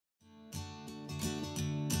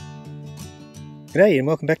G'day and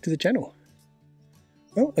welcome back to the channel.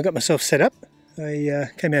 Well, I got myself set up. I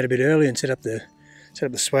came out a bit early and set up the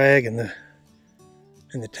swag and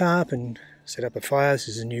the tarp and set up a fire. This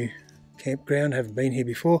is a new campground. I haven't been here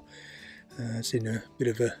before. It's in a bit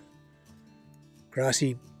of a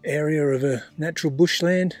grassy area of a natural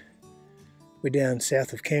bushland. We're down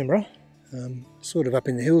south of Canberra, sort of up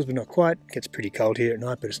in the hills but not quite. It gets pretty cold here at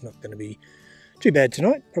night, but it's not going to be too bad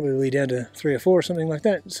tonight. Probably down to 3 or 4 or something like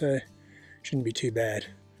that, so shouldn't be too bad.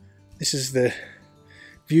 This is the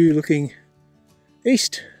view looking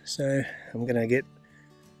east, so I'm going to get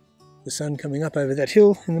the sun coming up over that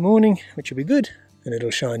hill in the morning, which will be good, and it'll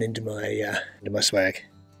shine into my swag.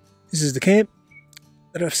 This is the camp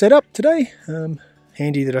that I've set up today.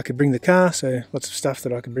 Handy that I could bring the car, so lots of stuff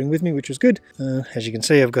that I could bring with me, which was good. As you can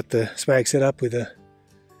see, I've got the swag set up with a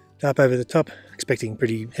tarp over the top. Expecting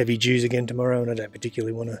pretty heavy dews again tomorrow, and I don't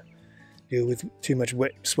particularly want to deal with too much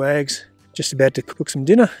wet swags. Just about to cook some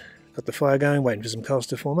dinner. Got the fire going, waiting for some coals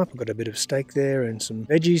to form up. I've got a bit of steak there and some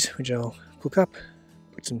veggies, which I'll cook up.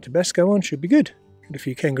 Put some Tabasco on, should be good. Got a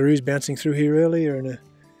few kangaroos bouncing through here earlier and a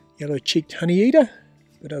yellow-cheeked honey eater.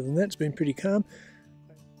 But other than that, it's been pretty calm.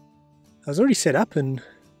 I was already set up and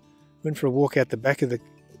went for a walk out the back of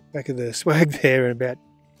the swag there, and about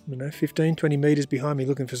 15-20 metres behind me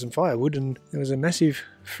looking for some firewood, and there was a massive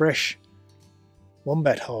fresh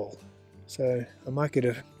wombat hole. So I might get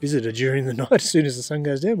a visitor during the night as soon as the sun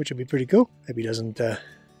goes down, which would be pretty cool. Hope he doesn't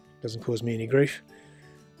cause me any grief.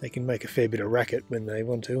 They can make a fair bit of racket when they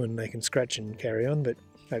want to, and they can scratch and carry on, but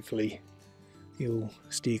hopefully he'll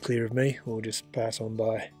steer clear of me or just pass on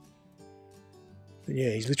by. But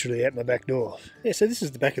yeah, he's literally at my back door. Yeah, so this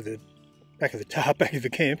is the back of the tarp, back of the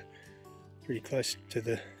camp. Pretty close to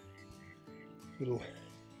the little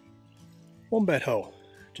wombat hole,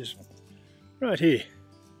 just right here.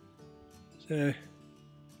 So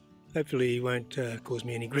hopefully he won't cause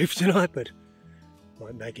me any grief tonight, but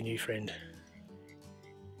might make a new friend.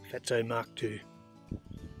 Fatso Mark II.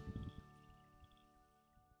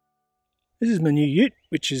 This is my new ute,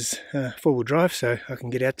 which is 4-wheel drive, so I can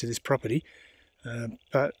get out to this property.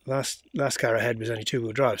 But last car I had was only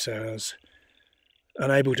 2-wheel drive, so I was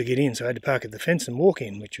unable to get in, so I had to park at the fence and walk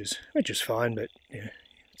in, which was fine, but yeah,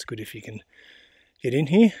 it's good if you can get in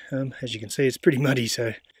here. As you can see, it's pretty muddy, so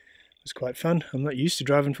it was quite fun. I'm not used to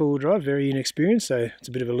driving 4-wheel drive, very inexperienced, so it's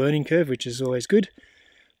a bit of a learning curve, which is always good,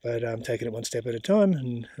 but I'm taking it one step at a time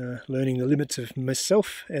and learning the limits of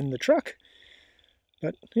myself and the truck.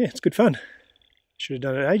 But yeah, it's good fun. Should have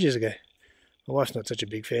done it ages ago. My wife's not such a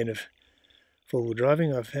big fan of 4-wheel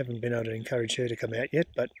driving. I haven't been able to encourage her to come out yet,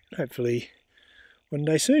 but hopefully one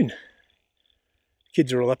day soon.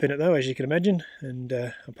 Kids are all up in it though, as you can imagine, and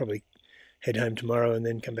I'll probably head home tomorrow and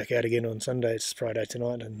then come back out again on Sunday. It's Friday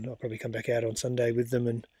tonight, and I'll probably come back out on Sunday with them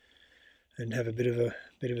and have a bit of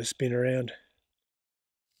a spin around.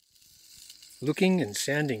 Looking and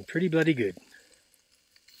sounding pretty bloody good.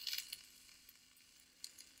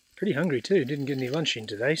 Pretty hungry too. Didn't get any lunch in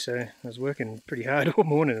today, so I was working pretty hard all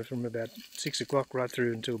morning from about 6 o'clock right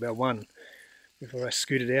through until about 1 before I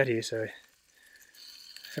scooted out here, so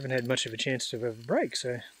haven't had much of a chance to have a break,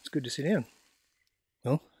 so it's good to sit down.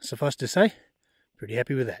 Well, suffice to say, pretty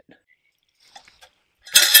happy with that.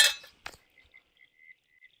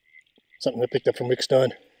 Something I picked up from Rick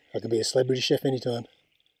Stein. I could be a celebrity chef anytime.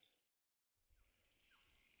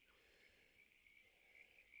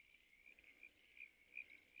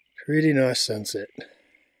 Pretty nice sunset.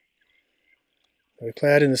 Got a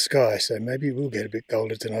cloud in the sky, so maybe it will get a bit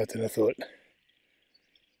colder tonight than I thought.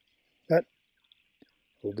 But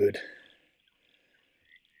all good.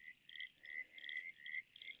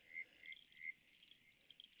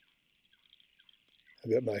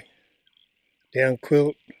 I've got my down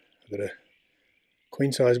quilt, I've got a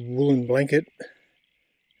queen size woolen blanket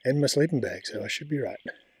and my sleeping bag, so I should be right.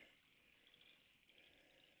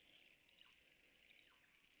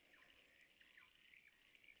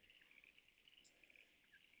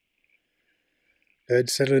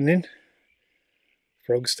 Birds settling in,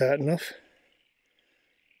 frogs starting off.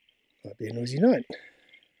 Might be a noisy night.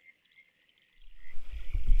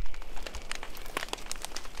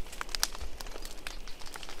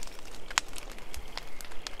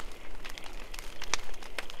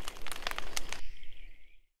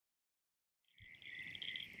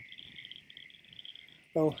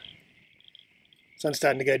 Well, sun's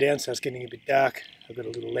starting to go down, so it's getting a bit dark. I've got a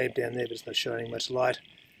little lamp down there, but it's not shining much light.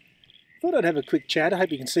 Thought I'd have a quick chat. I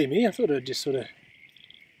hope you can see me. I thought I'd just sort of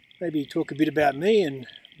maybe talk a bit about me and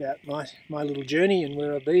about my little journey and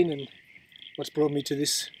where I've been and what's brought me to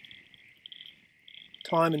this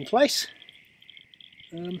time and place.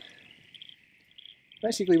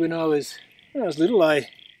 Basically, when I was when I was little, I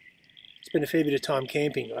spent a fair bit of time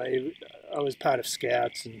camping. I was part of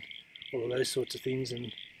scouts and all of those sorts of things, and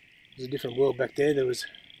it was a different world back there. There was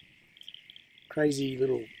crazy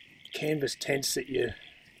little canvas tents that you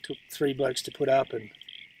took 3 blokes to put up, and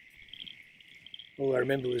all I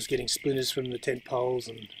remember was getting splinters from the tent poles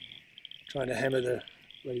and trying to hammer the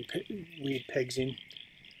bloody weird pegs in.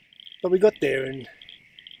 But we got there and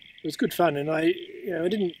it was good fun, and I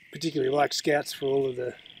didn't particularly like scouts for all of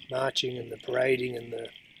the marching and the parading and the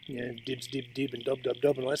dibs dib dib and dob dob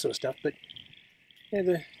dob and all that sort of stuff. But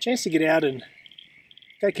the chance to get out and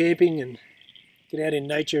go camping and get out in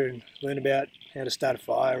nature and learn about how to start a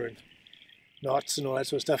fire and knots and all that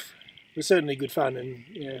sort of stuff was certainly good fun, and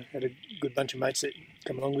had a good bunch of mates that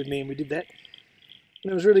come along with me, and we did that,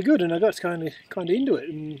 and it was really good, and I got kind of into it.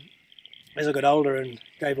 And as I got older and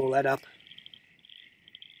gave all that up,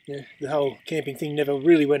 the whole camping thing never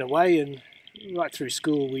really went away. And right through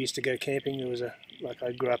school we used to go camping. There was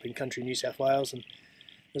I grew up in country New South Wales, and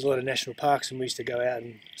there's a lot of national parks, and we used to go out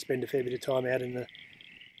and spend a fair bit of time out in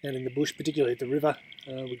the bush, particularly at the river.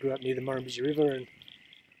 We grew up near the Murrumbidgee River, and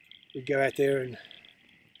we'd go out there and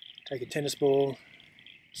take a tennis ball,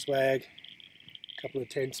 swag, a couple of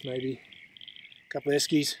tents maybe, a couple of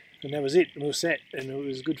eskies, and that was it. And we were set, and it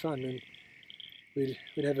was good fun, and we'd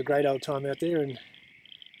have a great old time out there. And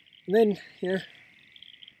then,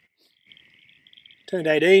 turned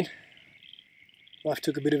 18. Life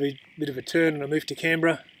took a bit of a turn, and I moved to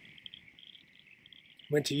Canberra.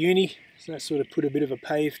 Went to uni, so that sort of put a bit of a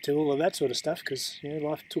pave to all of that sort of stuff, because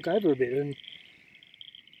life took over a bit. And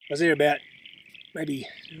I was there about maybe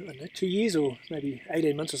 2 years or maybe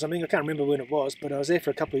 18 months or something. I can't remember when it was, but I was there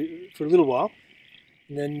for a little while.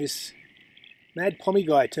 And then this mad pommy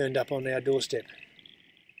guy turned up on our doorstep,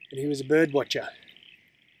 and he was a bird watcher.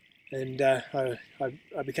 And I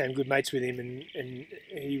became good mates with him, and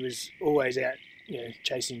he was always out,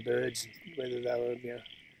 chasing birds, whether they were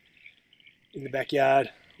in the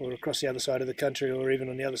backyard or across the other side of the country or even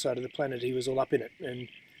on the other side of the planet. He was all up in it, and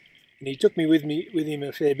he took me with him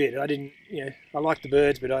a fair bit. I didn't, I liked the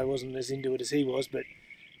birds, but I wasn't as into it as he was. But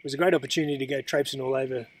it was a great opportunity to go traipsing all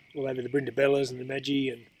over the Brindabellas and the Madgie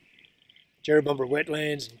and Jerrabomberra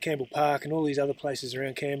wetlands and Campbell Park and all these other places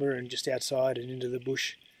around Canberra and just outside and into the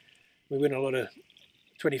bush. We went on a lot of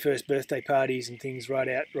 21st birthday parties and things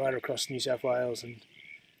right across New South Wales, and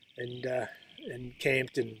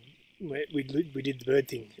camped, and we did the bird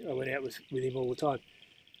thing. I went out with him all the time.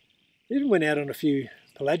 We even went out on a few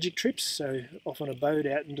pelagic trips, so off on a boat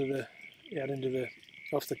off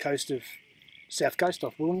the coast of south coast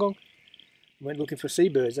off Wollongong. Went looking for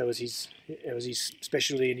seabirds. That was his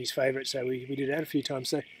specialty and his favourite. So we did that a few times.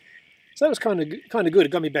 So that was kind of good.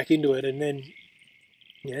 It got me back into it, and then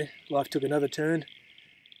life took another turn,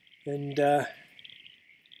 and I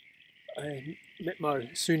met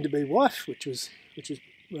my soon-to-be wife, which was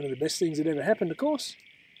one of the best things that ever happened, of course.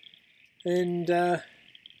 And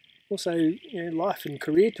also, life and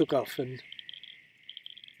career took off, and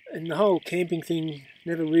the whole camping thing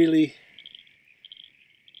never really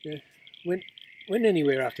went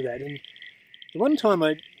anywhere after that. And the one time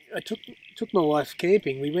I took my wife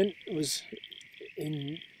camping, it was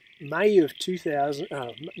in May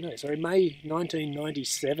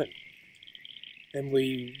 1997, and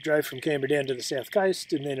we drove from Canberra down to the south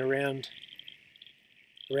coast, and then around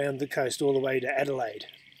the coast all the way to Adelaide.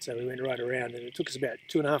 So we went right around, and it took us about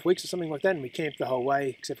 2.5 weeks or something like that, and we camped the whole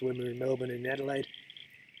way, except for when we were in Melbourne and Adelaide.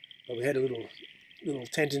 But we had a little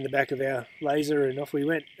tent in the back of our laser, and off we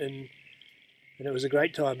went, and it was a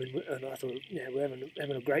great time. And I thought, we're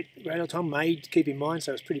having a great old time. May, keep in mind,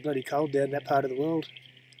 so it was pretty bloody cold down that part of the world.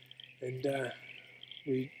 And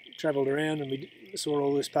we travelled around, and we saw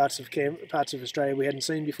all these parts of Australia we hadn't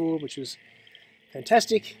seen before, which was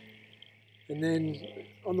fantastic. And then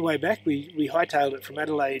on the way back, we hightailed it from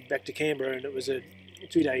Adelaide back to Canberra, and it was a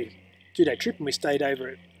two-day trip, and we stayed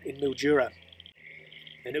over in Mildura.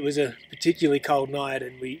 And it was a particularly cold night,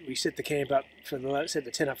 and we set the tent up for the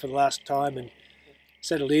last time, and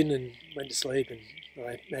settled in and went to sleep, and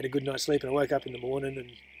I had a good night's sleep, and I woke up in the morning,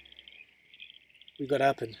 and we got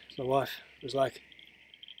up, and my wife was like,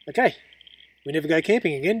 "Okay, we never go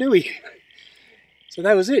camping again, do we?" So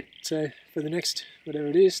that was it. So for the next, whatever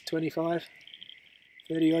it is, 25,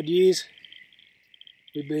 30 odd years,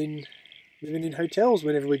 we've been living in hotels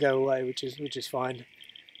whenever we go away, which is fine.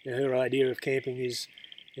 Her idea of camping is,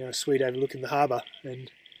 a suite overlooking the harbour,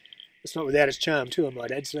 and it's not without its charm too, I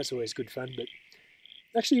might add. So that's always good fun. But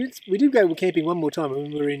actually, we did go camping one more time.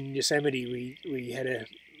 When we were in Yosemite, we had a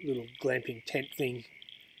little glamping tent thing. It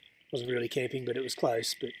wasn't really camping, but it was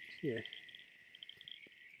close. But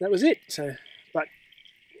that was it. So, but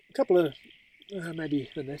a couple of maybe,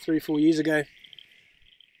 I don't know, 3 or 4 years ago,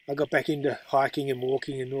 I got back into hiking and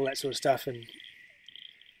walking and all that sort of stuff, and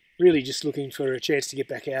really just looking for a chance to get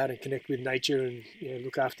back out and connect with nature and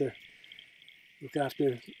look after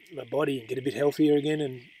my body and get a bit healthier again.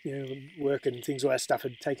 And work and things, all that stuff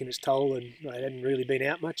had taken its toll, and I hadn't really been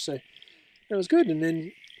out much, so that was good. And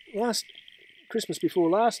then last Christmas before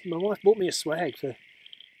last, my wife bought me a swag for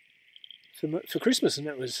Christmas, and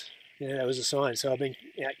that was a sign. So I've been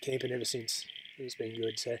out camping ever since. It's been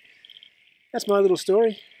good. So that's my little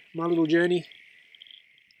story, my little journey.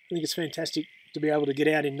 I think it's fantastic to be able to get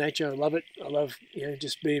out in nature. I love it. I love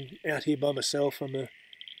just being out here by myself. I'm a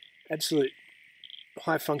absolute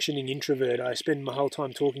high functioning introvert. I spend my whole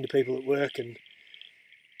time talking to people at work, and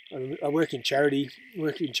I work in charity.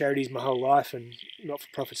 Worked in charities my whole life, and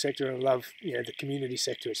not-for-profit sector. I love the community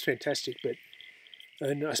sector. It's fantastic,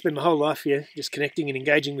 and I spend my whole life just connecting and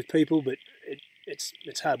engaging with people. But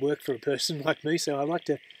it's hard work for a person like me. So I like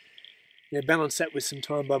to balance that with some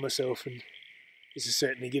time by myself, and this is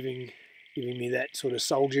certainly giving me that sort of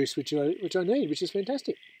soul juice which I need, which is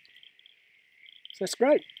fantastic. So that's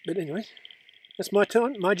great. But anyway, that's my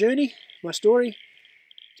time, my journey, my story.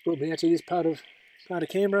 It's brought me out to this part of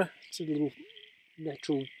Canberra. It's a little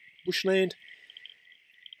natural bushland.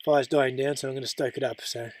 Fire's dying down, so I'm going to stoke it up.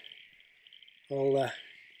 So I'll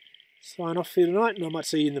sign off for tonight, and I might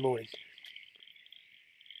see you in the morning.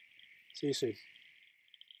 See you soon.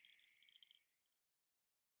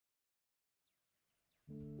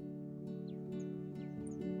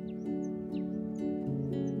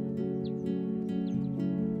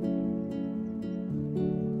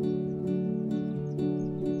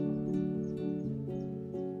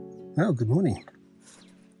 Well, good morning.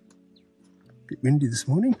 Bit windy this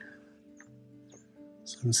morning.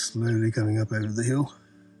 Sun's slowly coming up over the hill.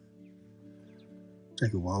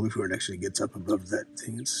 Take a while before it actually gets up above that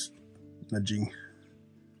thing. It's nudging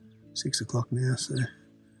 6 o'clock now, so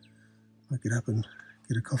I'll get up and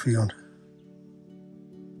get a coffee on.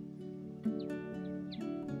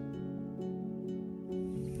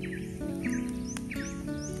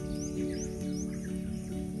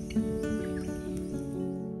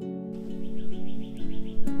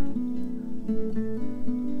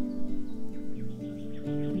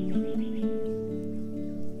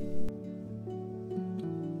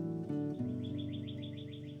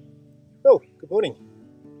 Oh, good morning.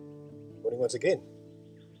 Good morning once again.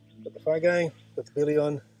 Got the fire going, got the billy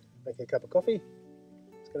on, making a cup of coffee.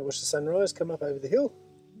 Just going to watch the sunrise come up over the hill.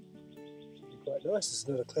 Should be quite nice. There's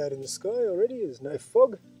not a cloud in the sky already. There's no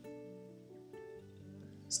fog.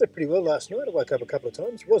 Slept pretty well last night. I woke up a couple of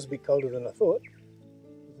times. It was a bit colder than I thought.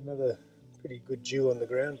 There's another pretty good dew on the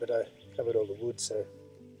ground, but I covered all the wood, so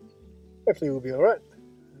hopefully we'll be all right.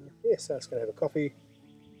 So I was going to have a coffee,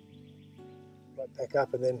 right back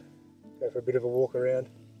up, and then go for a bit of a walk around.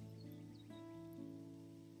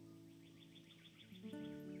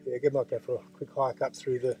 I might go for a quick hike up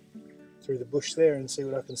through the bush there and see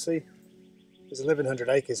what I can see. There's 1,100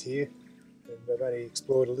 acres here, and I've only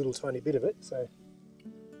explored a little tiny bit of it, so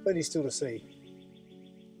plenty still to see.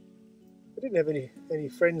 I didn't have any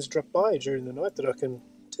friends drop by during the night that I can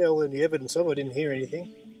tell any evidence of. I didn't hear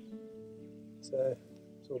anything, so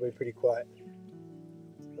it's all been pretty quiet.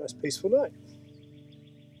 Nice peaceful night.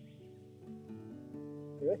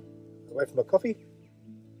 Anyway, I'll wait for my coffee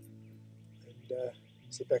and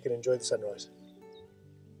sit back and enjoy the sunrise.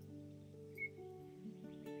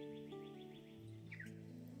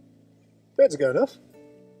 Birds are going off.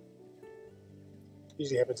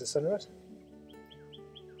 Usually happens at sunrise.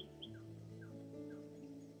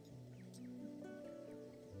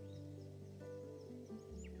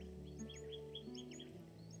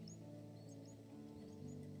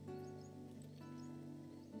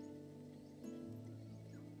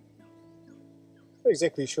 Not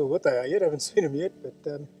exactly sure what they are yet, I haven't seen them yet, but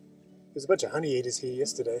there's a bunch of honey eaters here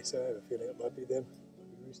yesterday, so I have a feeling it might be them.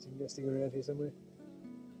 Might be nesting around here somewhere.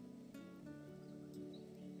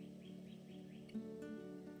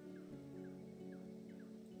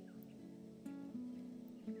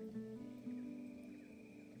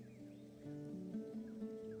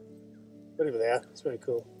 Whatever they are, it's very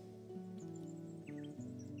cool.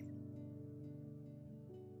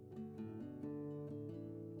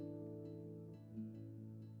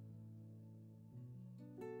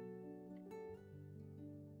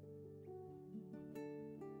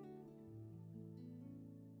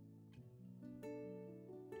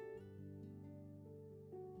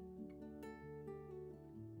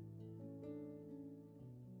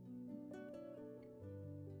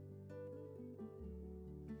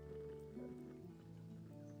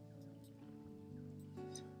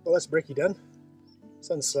 Well, that's brekkie done.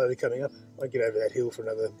 Sun's slowly coming up. I get over that hill for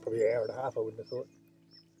another probably an hour and a half, I wouldn't have thought.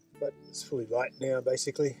 But it's fully light now,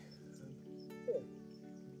 basically. Yeah.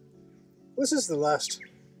 Well, this is the last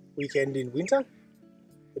weekend in winter.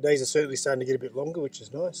 The days are certainly starting to get a bit longer, which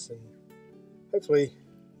is nice, and hopefully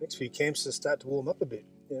the next few camps will start to warm up a bit.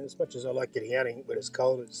 You know, as much as I like getting out when it's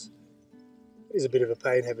cold, it is a bit of a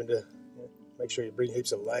pain having to make sure you bring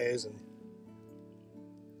heaps of layers and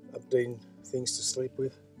Uppbeat things to sleep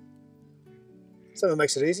with. Some of it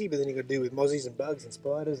makes it easy, but then you've got to deal with mozzies and bugs and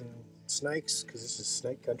spiders and snakes, because this is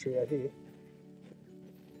snake country out here.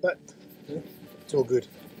 But it's all good.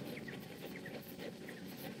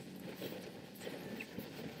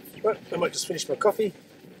 Right, I might just finish my coffee,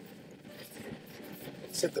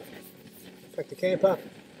 pack the camp up,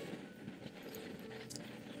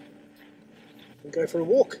 and go for a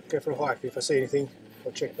walk, go for a hike. If I see anything,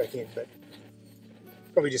 I'll check back in, but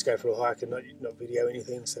probably just go for a hike and not video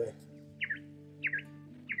anything. So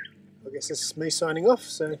I guess this is me signing off.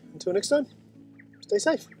 So until next time, stay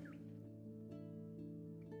safe.